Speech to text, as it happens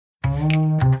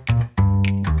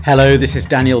Hello, this is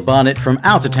Daniel Barnett from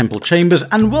Outer Temple Chambers,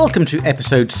 and welcome to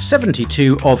episode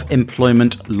 72 of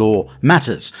Employment Law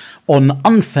Matters on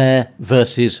unfair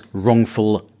versus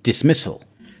wrongful dismissal.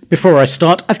 Before I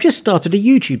start, I've just started a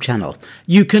YouTube channel.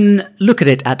 You can look at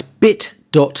it at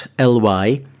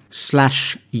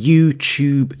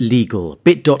bit.ly/YouTube Legal,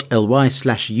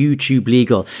 bit.ly/YouTube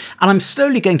Legal. And I'm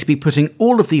slowly going to be putting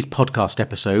all of these podcast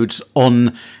episodes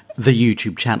on the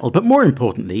YouTube channel. But more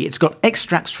importantly, it's got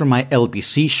extracts from my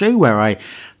LBC show where I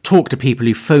talk to people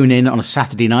who phone in on a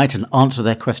Saturday night and answer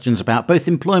their questions about both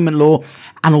employment law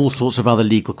and all sorts of other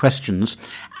legal questions.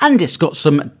 And it's got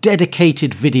some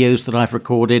dedicated videos that I've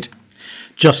recorded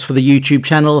just for the YouTube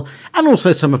channel, and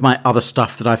also some of my other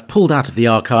stuff that I've pulled out of the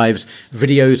archives,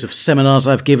 videos of seminars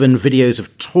I've given, videos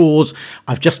of tours.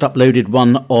 I've just uploaded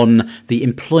one on the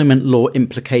employment law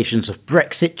implications of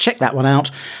Brexit. Check that one out.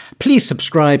 Please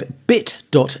subscribe,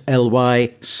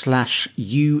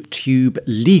 bit.ly/YouTube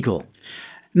Legal.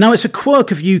 Now, it's a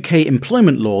quirk of UK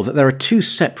employment law that there are two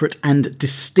separate and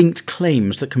distinct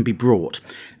claims that can be brought,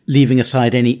 leaving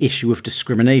aside any issue of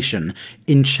discrimination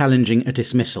in challenging a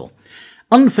dismissal.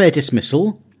 Unfair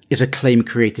dismissal is a claim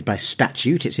created by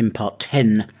statute. It's in Part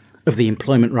 10 of the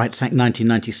Employment Rights Act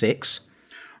 1996.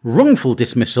 Wrongful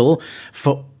dismissal,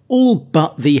 for all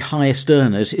but the highest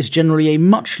earners, is generally a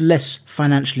much less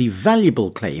financially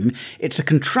valuable claim. It's a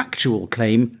contractual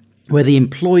claim where the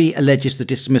employee alleges the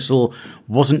dismissal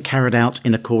wasn't carried out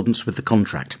in accordance with the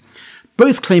contract.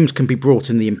 Both claims can be brought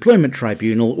in the Employment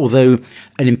Tribunal, although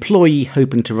an employee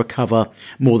hoping to recover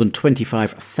more than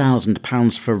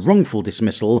 £25,000 for wrongful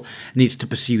dismissal needs to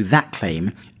pursue that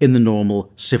claim in the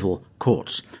normal civil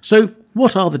courts. So,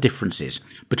 what are the differences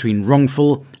between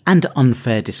wrongful and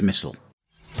unfair dismissal?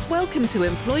 Welcome to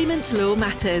Employment Law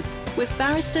Matters with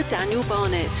Barrister Daniel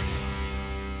Barnett.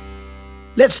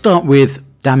 Let's start with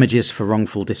damages for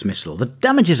wrongful dismissal. The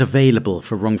damages available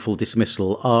for wrongful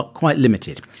dismissal are quite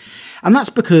limited. And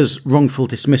that's because wrongful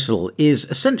dismissal is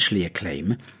essentially a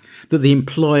claim that the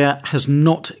employer has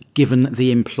not given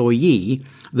the employee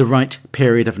the right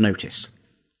period of notice.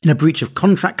 In a breach of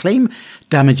contract claim,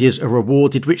 damages are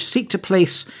awarded which seek to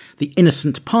place the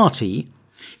innocent party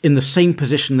in the same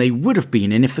position they would have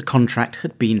been in if the contract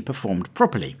had been performed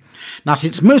properly. Now,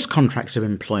 since most contracts of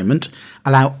employment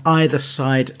allow either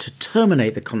side to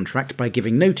terminate the contract by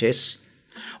giving notice,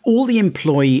 all the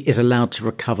employee is allowed to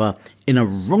recover in a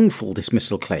wrongful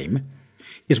dismissal claim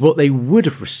is what they would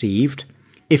have received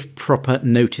if proper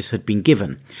notice had been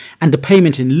given. And a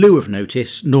payment in lieu of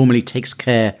notice normally takes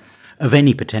care of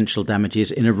any potential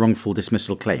damages in a wrongful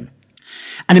dismissal claim.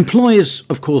 An employer is,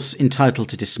 of course, entitled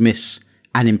to dismiss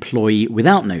an employee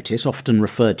without notice, often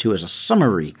referred to as a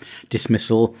summary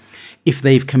dismissal, if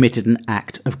they've committed an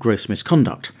act of gross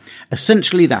misconduct.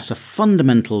 Essentially, that's a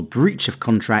fundamental breach of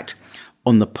contract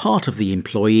on the part of the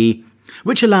employee,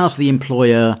 which allows the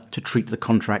employer to treat the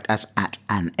contract as at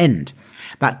an end.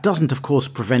 That doesn't, of course,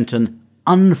 prevent an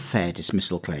unfair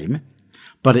dismissal claim,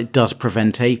 but it does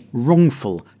prevent a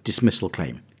wrongful dismissal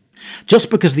claim. Just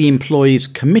because the employees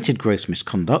committed gross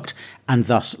misconduct and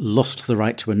thus lost the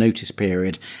right to a notice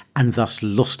period and thus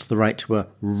lost the right to a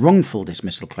wrongful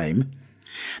dismissal claim,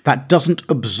 that doesn't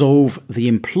absolve the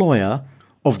employer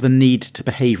of the need to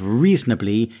behave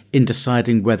reasonably in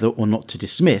deciding whether or not to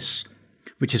dismiss,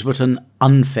 which is what an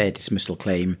unfair dismissal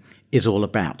claim is all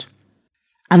about.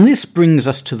 And this brings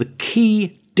us to the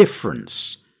key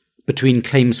difference between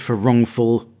claims for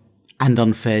wrongful and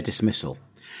unfair dismissal.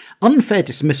 Unfair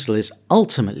dismissal is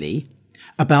ultimately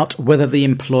about whether the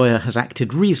employer has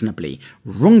acted reasonably.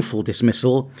 Wrongful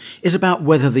dismissal is about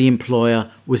whether the employer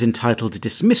was entitled to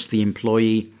dismiss the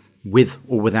employee with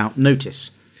or without notice.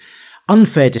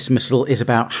 Unfair dismissal is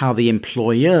about how the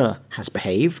employer has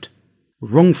behaved.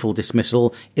 Wrongful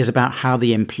dismissal is about how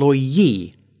the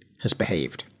employee has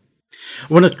behaved.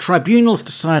 When a tribunal is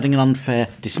deciding an unfair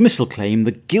dismissal claim,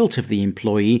 the guilt of the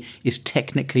employee is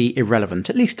technically irrelevant,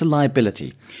 at least to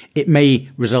liability. It may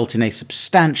result in a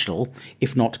substantial,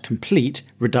 if not complete,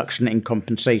 reduction in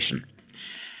compensation.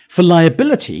 For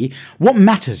liability, what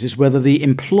matters is whether the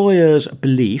employer's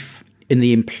belief in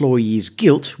the employee's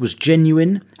guilt was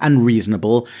genuine and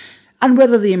reasonable, and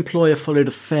whether the employer followed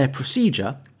a fair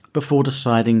procedure before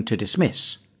deciding to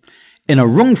dismiss. In a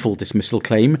wrongful dismissal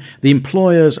claim, the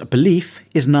employer's belief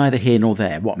is neither here nor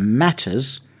there. What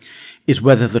matters is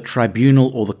whether the tribunal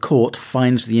or the court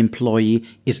finds the employee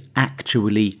is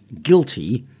actually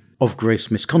guilty of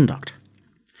gross misconduct.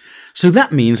 So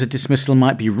that means a dismissal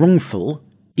might be wrongful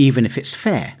even if it's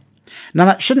fair. Now,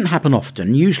 that shouldn't happen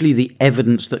often. Usually the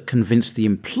evidence that convinced the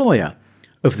employer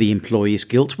of the employee's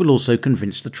guilt will also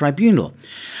convince the tribunal.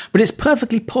 But it's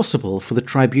perfectly possible for the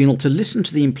tribunal to listen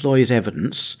to the employee's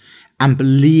evidence and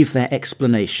believe their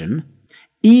explanation,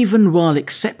 even while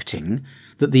accepting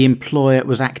that the employer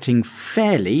was acting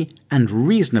fairly and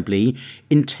reasonably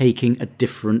in taking a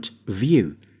different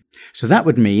view. So that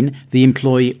would mean the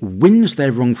employee wins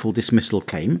their wrongful dismissal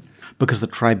claim because the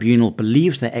tribunal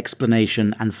believes their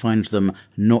explanation and finds them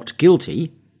not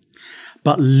guilty,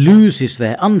 but loses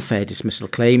their unfair dismissal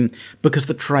claim because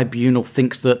the tribunal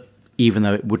thinks that, even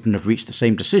though it wouldn't have reached the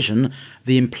same decision,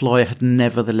 the employer had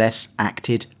nevertheless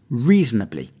acted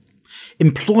reasonably.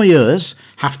 Employers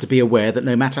have to be aware that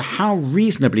no matter how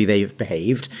reasonably they've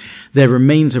behaved, there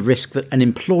remains a risk that an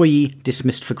employee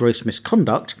dismissed for gross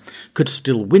misconduct could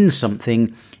still win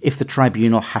something if the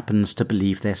tribunal happens to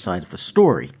believe their side of the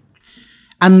story.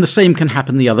 And the same can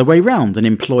happen the other way round. An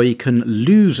employee can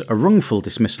lose a wrongful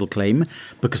dismissal claim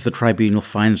because the tribunal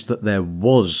finds that there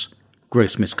was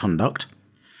gross misconduct,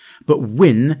 but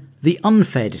win the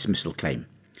unfair dismissal claim.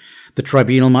 The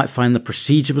tribunal might find the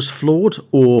procedure was flawed,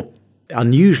 or,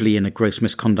 unusually in a gross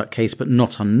misconduct case but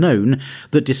not unknown,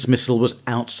 that dismissal was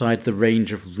outside the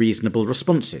range of reasonable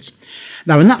responses.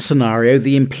 Now, in that scenario,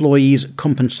 the employee's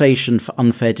compensation for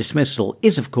unfair dismissal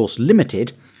is, of course,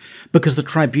 limited, because the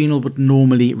tribunal would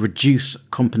normally reduce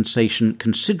compensation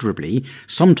considerably,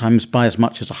 sometimes by as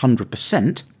much as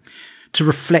 100%, to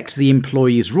reflect the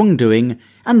employee's wrongdoing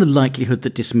and the likelihood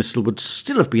that dismissal would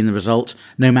still have been the result,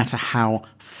 no matter how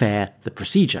fair the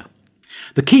procedure.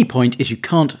 The key point is you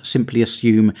can't simply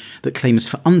assume that claims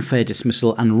for unfair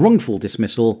dismissal and wrongful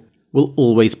dismissal will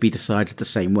always be decided the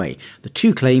same way. The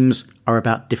two claims are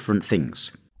about different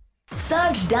things.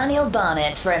 Search Daniel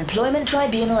Barnett for Employment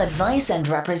Tribunal advice and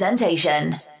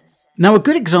representation. Now, a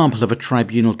good example of a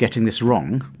tribunal getting this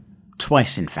wrong,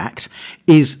 twice in fact,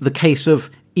 is the case of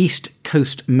East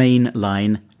Coast Main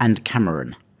Line and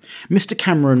Cameron. Mr.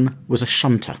 Cameron was a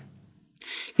shunter.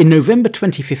 In November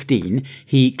 2015,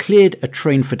 he cleared a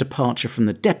train for departure from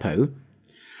the depot,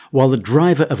 while the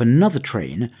driver of another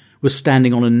train was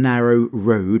standing on a narrow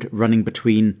road running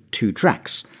between two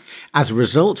tracks. As a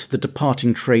result, the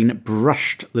departing train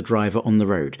brushed the driver on the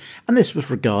road, and this was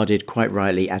regarded quite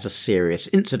rightly as a serious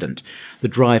incident. The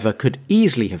driver could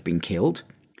easily have been killed,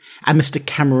 and Mr.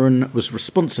 Cameron was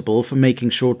responsible for making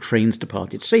sure trains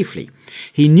departed safely.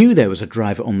 He knew there was a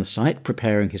driver on the site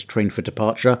preparing his train for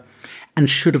departure, and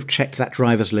should have checked that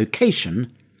driver's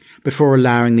location before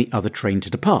allowing the other train to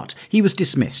depart. He was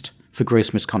dismissed for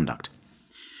gross misconduct.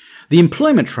 The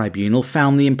Employment Tribunal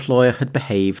found the employer had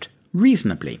behaved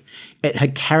reasonably. It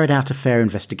had carried out a fair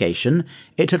investigation.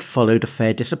 It had followed a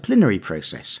fair disciplinary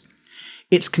process.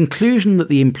 Its conclusion that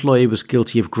the employee was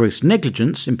guilty of gross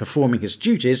negligence in performing his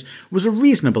duties was a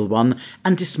reasonable one,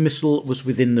 and dismissal was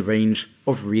within the range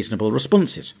of reasonable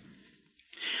responses.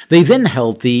 They then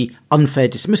held the unfair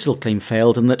dismissal claim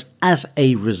failed, and that as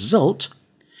a result,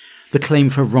 the claim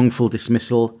for wrongful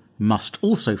dismissal must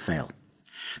also fail.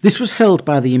 This was held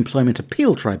by the Employment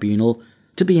Appeal Tribunal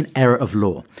to be an error of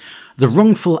law. The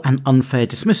wrongful and unfair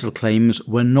dismissal claims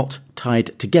were not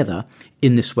tied together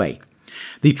in this way.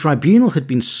 The tribunal had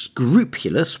been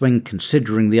scrupulous when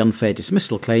considering the unfair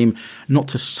dismissal claim not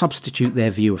to substitute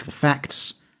their view of the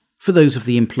facts for those of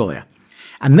the employer,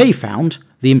 and they found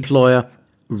the employer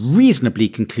reasonably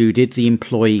concluded the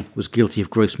employee was guilty of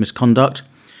gross misconduct,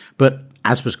 but,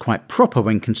 as was quite proper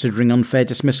when considering unfair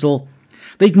dismissal,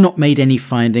 they'd not made any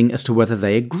finding as to whether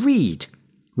they agreed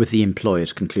with the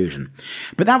employer's conclusion.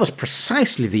 But that was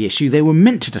precisely the issue they were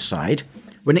meant to decide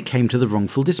when it came to the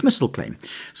wrongful dismissal claim.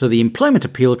 So the Employment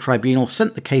Appeal Tribunal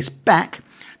sent the case back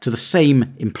to the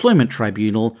same Employment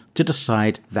Tribunal to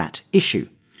decide that issue.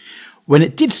 When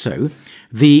it did so,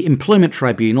 the Employment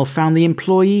Tribunal found the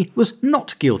employee was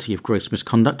not guilty of gross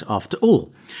misconduct after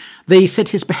all. They said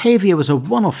his behaviour was a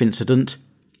one-off incident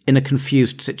in a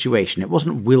confused situation. It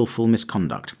wasn't willful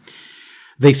misconduct.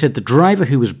 They said the driver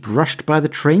who was brushed by the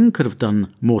train could have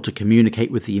done more to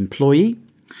communicate with the employee.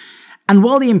 And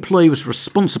while the employee was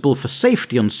responsible for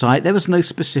safety on site, there was no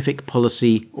specific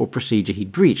policy or procedure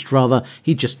he'd breached. Rather,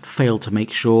 he just failed to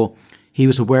make sure he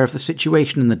was aware of the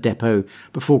situation in the depot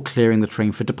before clearing the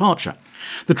train for departure.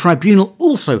 The tribunal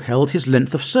also held his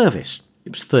length of service,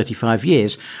 it was 35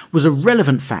 years, was a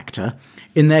relevant factor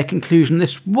in their conclusion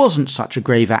this wasn't such a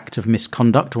grave act of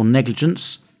misconduct or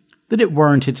negligence that it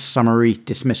warranted summary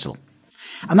dismissal.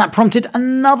 And that prompted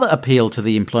another appeal to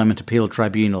the Employment Appeal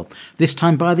Tribunal, this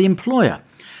time by the employer,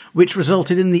 which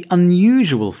resulted in the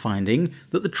unusual finding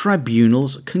that the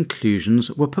tribunal's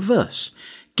conclusions were perverse.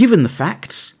 Given the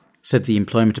facts, said the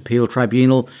Employment Appeal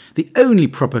Tribunal. The only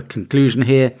proper conclusion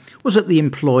here was that the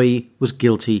employee was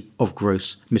guilty of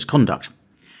gross misconduct.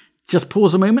 Just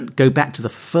pause a moment, go back to the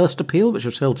first appeal, which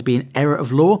was held to be an error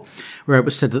of law, where it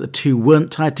was said that the two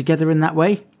weren't tied together in that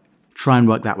way. Try and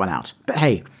work that one out. But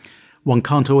hey, one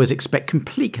can't always expect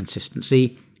complete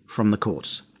consistency from the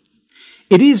courts.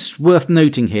 It is worth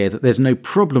noting here that there's no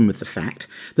problem with the fact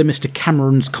that Mr.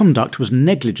 Cameron's conduct was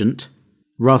negligent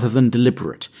rather than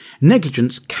deliberate.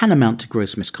 Negligence can amount to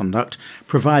gross misconduct,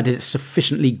 provided it's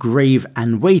sufficiently grave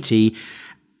and weighty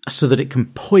so that it can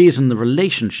poison the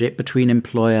relationship between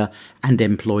employer and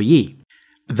employee.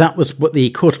 That was what the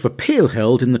Court of Appeal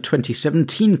held in the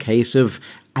 2017 case of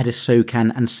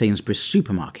Adesokan and Sainsbury's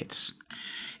supermarkets.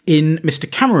 In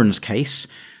Mr. Cameron's case,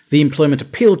 the Employment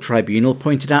Appeal Tribunal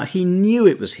pointed out he knew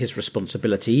it was his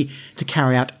responsibility to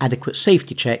carry out adequate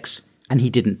safety checks, and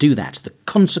he didn't do that. The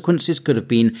consequences could have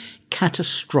been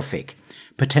catastrophic,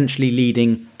 potentially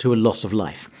leading to a loss of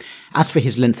life. As for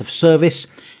his length of service,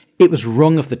 it was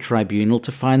wrong of the tribunal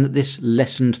to find that this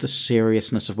lessened the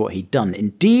seriousness of what he'd done.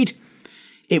 Indeed,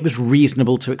 it was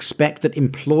reasonable to expect that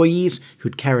employees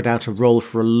who'd carried out a role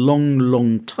for a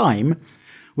long time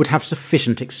would have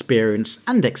sufficient experience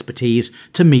and expertise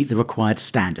to meet the required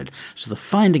standard. So the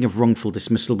finding of wrongful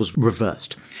dismissal was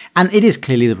reversed. And it is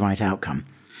clearly the right outcome.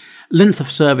 Length of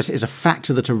service is a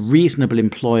factor that a reasonable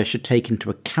employer should take into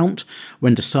account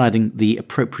when deciding the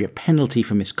appropriate penalty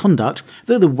for misconduct,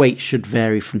 though the weight should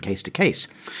vary from case to case.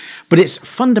 But it's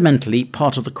fundamentally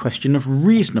part of the question of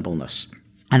reasonableness,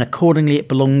 and accordingly it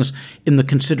belongs in the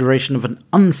consideration of an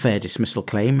unfair dismissal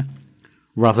claim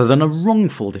rather than a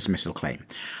wrongful dismissal claim.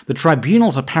 The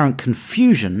tribunal's apparent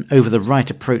confusion over the right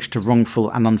approach to wrongful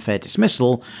and unfair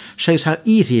dismissal shows how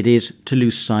easy it is to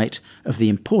lose sight of the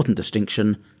important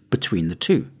distinction between the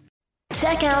two.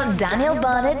 Check out Daniel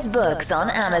Barnett's books on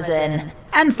Amazon.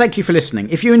 And thank you for listening.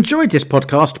 If you enjoyed this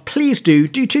podcast, please do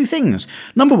two things.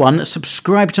 Number one,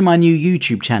 subscribe to my new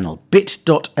YouTube channel,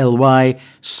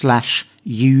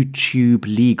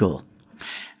 bit.ly/YouTubeLegal.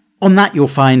 On that, you'll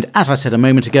find, as I said a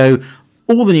moment ago,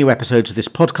 all the new episodes of this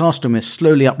podcast, and we're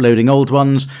slowly uploading old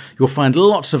ones. You'll find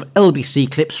lots of LBC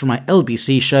clips from my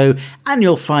LBC show, and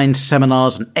you'll find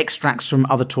seminars and extracts from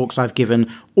other talks I've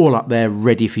given all up there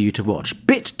ready for you to watch.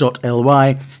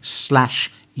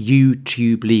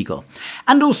 bit.ly/YouTubeLegal.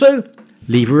 And also,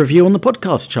 leave a review on the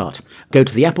podcast chart. Go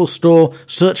to the Apple Store,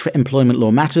 search for Employment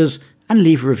Law Matters, and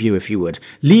leave a review if you would.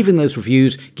 Leaving those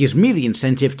reviews gives me the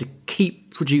incentive to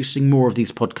keep producing more of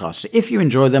these podcasts. So if you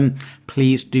enjoy them,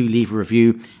 please do leave a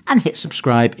review and hit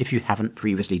subscribe if you haven't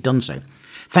previously done so.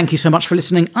 Thank you so much for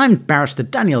listening. I'm Barrister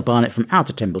Daniel Barnett from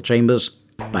Outer Temple Chambers.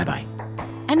 Bye-bye.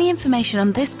 Any information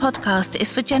on this podcast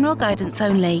is for general guidance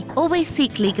only. Always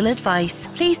seek legal advice.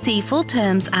 Please see full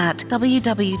terms at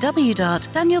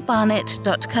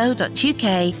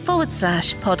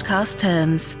www.danielbarnett.co.uk/podcast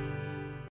terms.